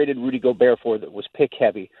that they traded Rudy Gobert for that was pick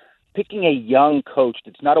heavy, picking a young coach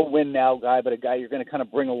that's not a win now guy, but a guy you're going to kind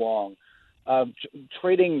of bring along,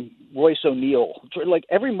 trading Royce O'Neal, like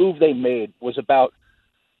every move they made was about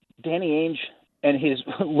Danny Ainge and his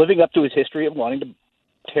living up to his history of wanting to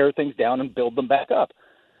tear things down and build them back up.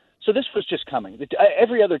 So this was just coming.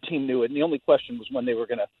 Every other team knew it, and the only question was when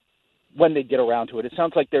they'd get around to it. It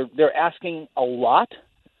sounds like they're asking a lot,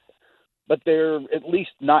 but they're at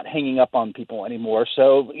least not hanging up on people anymore.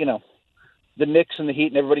 So, the Knicks and the Heat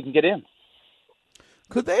and everybody can get in.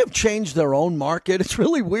 Could they have changed their own market? It's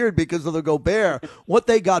really weird because of the Gobert. What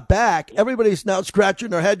they got back, everybody's now scratching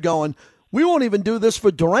their head going, we won't even do this for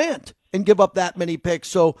Durant and give up that many picks.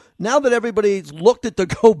 So now that everybody's looked at the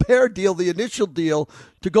Gobert deal, the initial deal,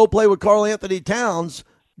 to go play with Karl Anthony Towns,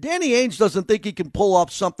 Danny Ainge doesn't think he can pull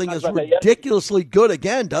off something as ridiculously good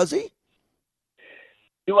again, does he?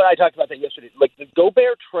 You and I talked about that yesterday. Like, the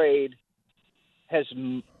Gobert trade has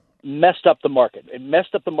messed up the market. It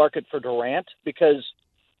messed up the market for Durant because,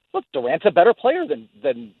 look, Durant's a better player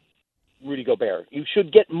than Rudy Gobert. You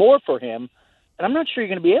should get more for him. And I'm not sure you're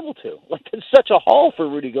going to be able to. Like, it's such a haul for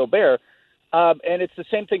Rudy Gobert. And it's the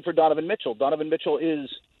same thing for Donovan Mitchell. Donovan Mitchell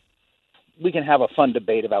we can have a fun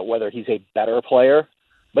debate about whether he's a better player,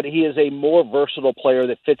 but he is a more versatile player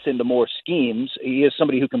that fits into more schemes. He is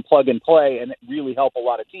somebody who can plug and play and really help a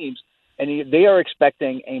lot of teams. And they are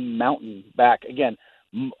expecting a mountain back. Again,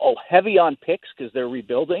 heavy on picks because they're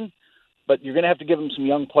rebuilding, but you're going to have to give them some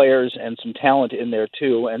young players and some talent in there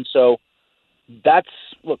too. And so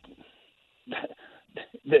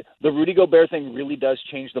the Rudy Gobert thing really does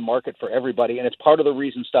change the market for everybody, and it's part of the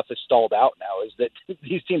reason stuff is stalled out now is that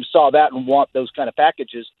these teams saw that and want those kind of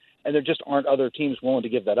packages, and there just aren't other teams willing to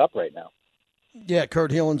give that up right now. Yeah,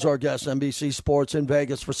 Kurt Heelan's our guest, NBC Sports in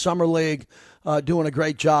Vegas for Summer League, doing a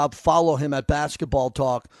great job. Follow him at Basketball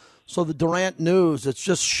Talk. So the Durant news, it's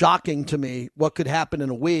just shocking to me what could happen in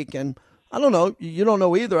a week, and I don't know, you don't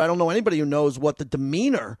know either. I don't know anybody who knows what the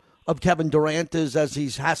demeanor of Kevin Durant is, as he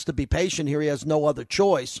has to be patient here. He has no other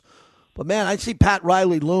choice. But, man, I see Pat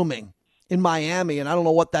Riley looming in Miami, and I don't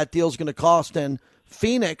know what that deal's going to cost. And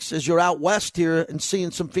Phoenix, as you're out west here and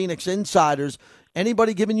seeing some Phoenix insiders,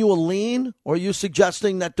 anybody giving you a lean, or are you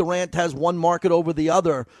suggesting that Durant has one market over the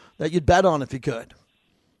other that you'd bet on if you could?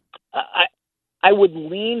 I would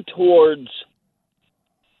lean towards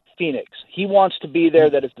Phoenix. He wants to be there.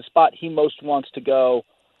 That is the spot he most wants to go,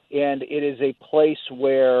 and it is a place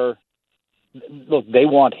where, look, they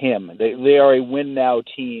want him. They are a win-now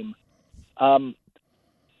team.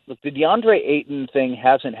 Look, the DeAndre Ayton thing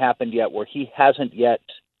hasn't happened yet, where he hasn't yet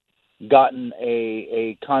gotten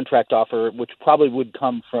a contract offer, which probably would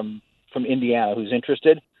come from Indiana, who's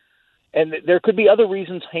interested. And there could be other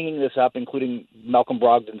reasons hanging this up, including Malcolm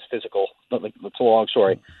Brogdon's physical. That's a long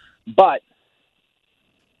story. But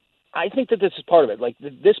I think that this is part of it. Like,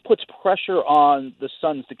 this puts pressure on the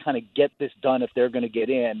Suns to kind of get this done if they're going to get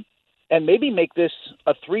in, and maybe make this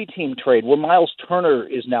a 3-team trade where Miles Turner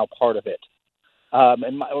is now part of it.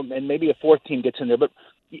 And maybe a 4th team gets in there. But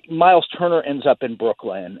Miles Turner ends up in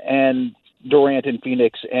Brooklyn, and Durant in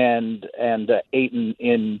Phoenix, and Ayton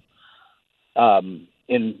in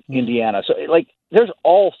Indiana. So, like, there's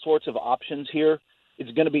all sorts of options here.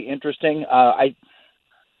 It's going to be interesting. I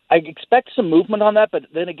expect some movement on that, but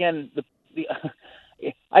then again,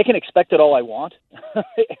 I can expect it all I want.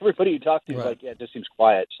 Everybody you talk to is like, yeah, it just seems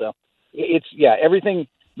quiet. So it's everything,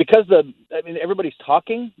 because everybody's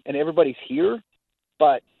talking and everybody's here,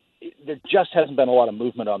 but there just hasn't been a lot of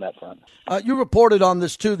movement on that front. You reported on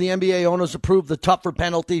this too. The NBA owners approved the tougher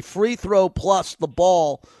penalty, free throw plus the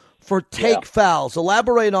ball, for take fouls.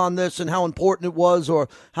 Elaborate on this and how important it was, or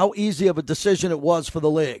how easy of a decision it was for the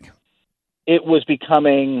league. It was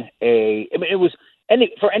becoming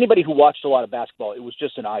for anybody who watched a lot of basketball, it was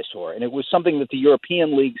just an eyesore. And it was something that the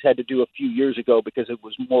European leagues had to do a few years ago because it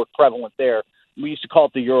was more prevalent there. We used to call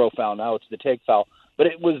it the Euro foul. Now it's the take foul. But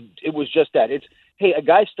it was just that. It's, hey, a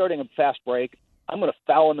guy's starting a fast break, I'm going to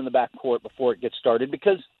foul him in the backcourt before it gets started,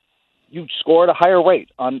 because you score at a higher rate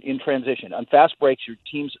in transition. On fast breaks, your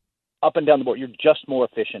team's up and down the board. You're just more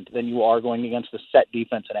efficient than you are going against a set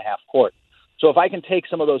defense in a half court. So if I can take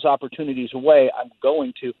some of those opportunities away, I'm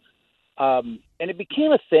going to. And it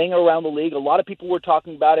became a thing around the league. A lot of people were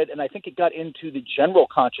talking about it, and I think it got into the general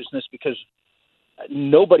consciousness because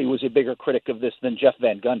nobody was a bigger critic of this than Jeff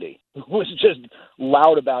Van Gundy, who was just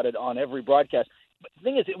loud about it on every broadcast. But the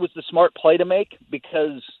thing is, it was the smart play to make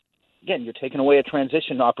because, again, you're taking away a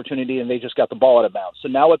transition opportunity, and they just got the ball out of bounds. So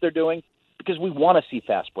now what they're doing, because we want to see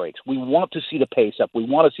fast breaks, we want to see the pace up, we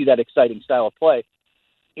want to see that exciting style of play.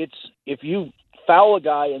 It's, if you foul a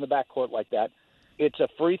guy in the backcourt like that, it's a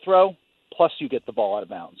free throw plus you get the ball out of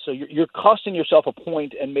bounds. So you're costing yourself a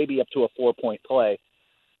point and maybe up to a 4-point play.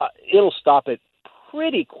 It'll stop it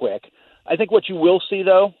pretty quick. I think what you will see,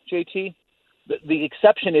 though, JT, the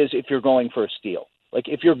exception is if you're going for a steal. Like,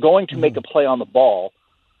 if you're going to make a play on the ball,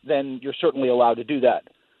 then you're certainly allowed to do that.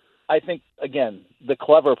 I think, again, the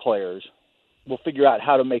clever players will figure out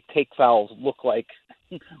how to make take fouls look like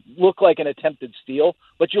an attempted steal,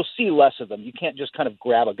 but you'll see less of them. You can't just kind of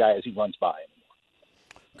grab a guy as he runs by.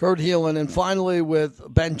 Kurt Helin, and finally with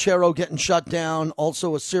Banchero getting shut down,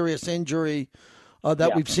 also a serious injury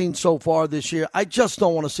that we've seen so far this year. I just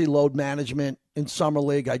don't want to see load management in Summer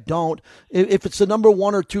League. I don't. If it's the number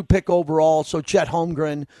 1 or 2 pick overall, so Chet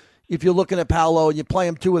Holmgren, if you're looking at Paolo and you play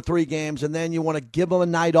him 2 or 3 games and then you want to give him a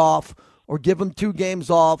night off or give him 2 games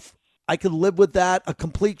off, I could live with that. A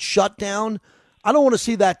complete shutdown, I don't want to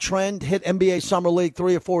see that trend hit NBA Summer League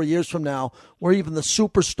 3 or 4 years from now, where even the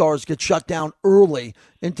superstars get shut down early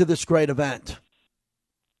into this great event.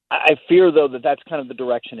 I fear, though, that that's kind of the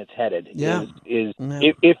direction it's headed. Yeah.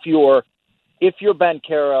 If you're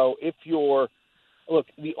Banchero, look,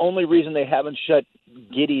 the only reason they haven't shut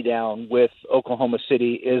Giddey down with Oklahoma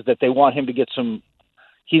City is that they want him to get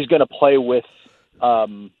he's going to play with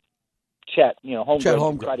Chet,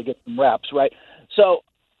 Holmgren, to try to get some reps, right? So,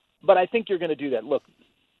 but I think you're going to do that. Look,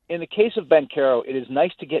 in the case of Banchero, it is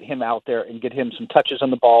nice to get him out there and get him some touches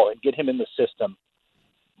on the ball and get him in the system.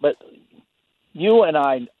 But you and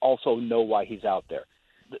I also know why he's out there.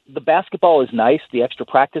 The basketball is nice. The extra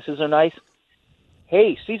practices are nice.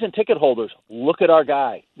 Hey, season ticket holders, look at our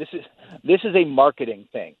guy. This is a marketing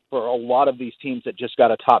thing for a lot of these teams that just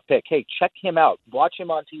got a top pick. Hey, check him out. Watch him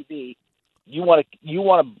on TV. You want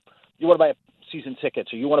to buy season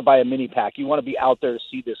tickets, or you want to buy a mini pack. You want to be out there to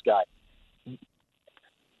see this guy.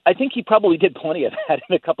 I think he probably did plenty of that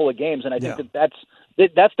in a couple of games, and I think that's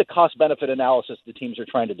the cost-benefit analysis the teams are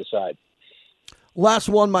trying to decide. Last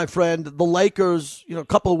one, my friend. The Lakers, a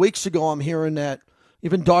couple of weeks ago, I'm hearing that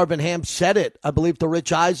even Darvin Ham said it, I believe, to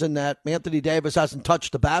Rich Eisen, that Anthony Davis hasn't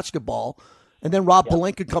touched the basketball. And then Rob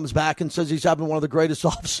Pelinka comes back and says he's having one of the greatest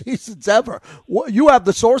off seasons ever. You have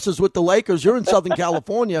the sources with the Lakers. You're in Southern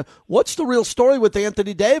California. What's the real story with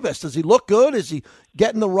Anthony Davis? Does he look good? Is he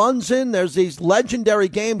getting the runs in? There's these legendary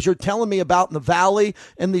games you're telling me about in the Valley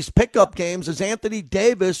and these pickup games. Is Anthony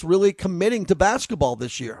Davis really committing to basketball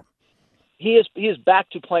this year? He is back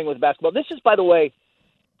to playing with basketball. This is, by the way,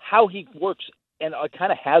 how he works, and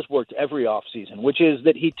kind of has worked every offseason, which is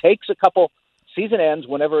that he takes a couple season ends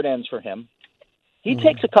whenever it ends for him. He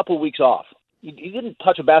takes a couple weeks off. He didn't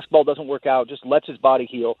touch a basketball, doesn't work out, just lets his body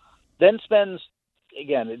heal. Then spends,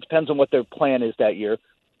 again, it depends on what their plan is that year,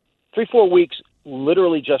 3-4 weeks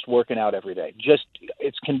literally just working out every day. Just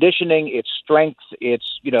it's conditioning, it's strength,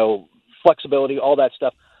 it's, flexibility, all that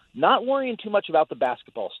stuff. Not worrying too much about the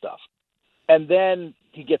basketball stuff. And then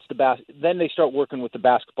he gets then they start working with the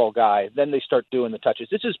basketball guy. Then they start doing the touches.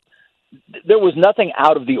 There was nothing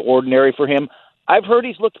out of the ordinary for him. I've heard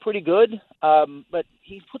he's looked pretty good, but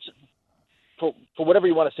he puts for whatever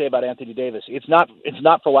you want to say about Anthony Davis. It's not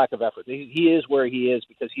for lack of effort. He is where he is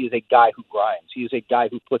because he is a guy who grinds. He is a guy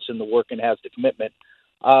who puts in the work and has the commitment.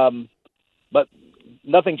 But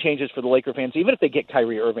nothing changes for the Laker fans, even if they get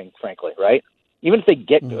Kyrie Irving. Frankly, right? Even if they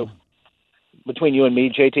get between you and me,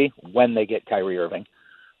 JT, when they get Kyrie Irving,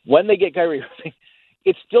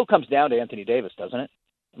 it still comes down to Anthony Davis, doesn't it?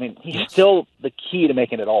 I mean, he's still the key to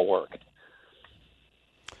making it all work.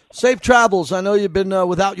 Safe travels. I know you've been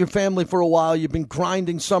without your family for a while. You've been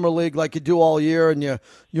grinding Summer League like you do all year, and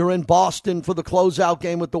you're in Boston for the closeout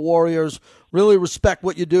game with the Warriors. Really respect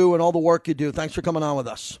what you do and all the work you do. Thanks for coming on with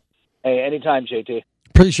us. Hey, anytime, JT.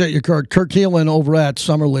 Appreciate you, Kirk. Kirk Keelan over at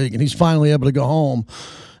Summer League, and he's finally able to go home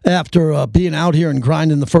after being out here and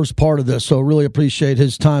grinding the first part of this. So really appreciate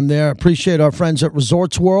his time there. Appreciate our friends at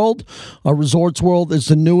Resorts World. Resorts World is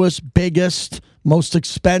the newest, biggest, most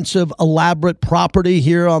expensive, elaborate property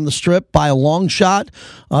here on the Strip by a long shot.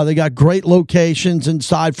 They got great locations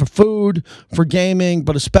inside for food, for gaming,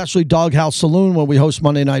 but especially Doghouse Saloon where we host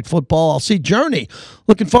Monday Night Football. I'll see Journey.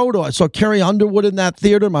 Looking forward to it. I saw Carrie Underwood in that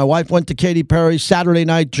theater. My wife went to Katy Perry. Saturday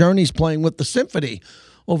night, Journey's playing with the Symphony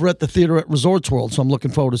over at the theater at Resorts World, so I'm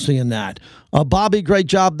looking forward to seeing that. Bobby, great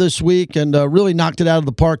job this week and really knocked it out of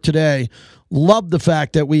the park today. Love the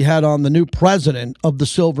fact that we had on the new president of the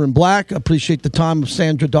Silver and Black. Appreciate the time of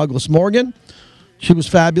Sandra Douglas Morgan. She was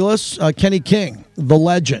fabulous. Kenny King, the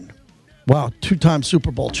legend. Wow, 2-time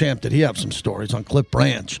Super Bowl champ. Did he have some stories on Cliff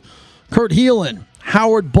Branch? Kurt Heelan,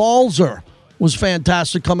 Howard Balzer was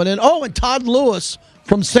fantastic coming in. Oh, and Todd Lewis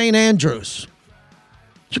from St. Andrews.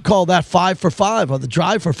 Should call that 5 for 5 or the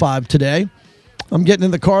drive for 5 today. I'm getting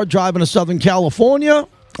in the car driving to Southern California.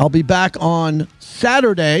 I'll be back on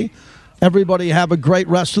Saturday. Everybody have a great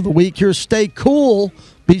rest of the week here. Stay cool.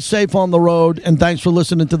 Be safe on the road. And thanks for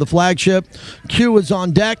listening to The Flagship. Q is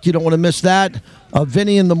on deck. You don't want to miss that.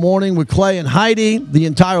 Vinny in the morning with Clay and Heidi. The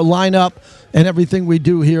entire lineup and everything we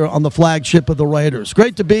do here on The Flagship of the Raiders.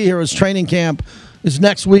 Great to be here as training camp is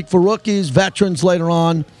next week for rookies, veterans later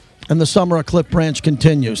on. And the summer of Cliff Branch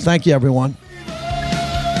continues. Thank you, everyone.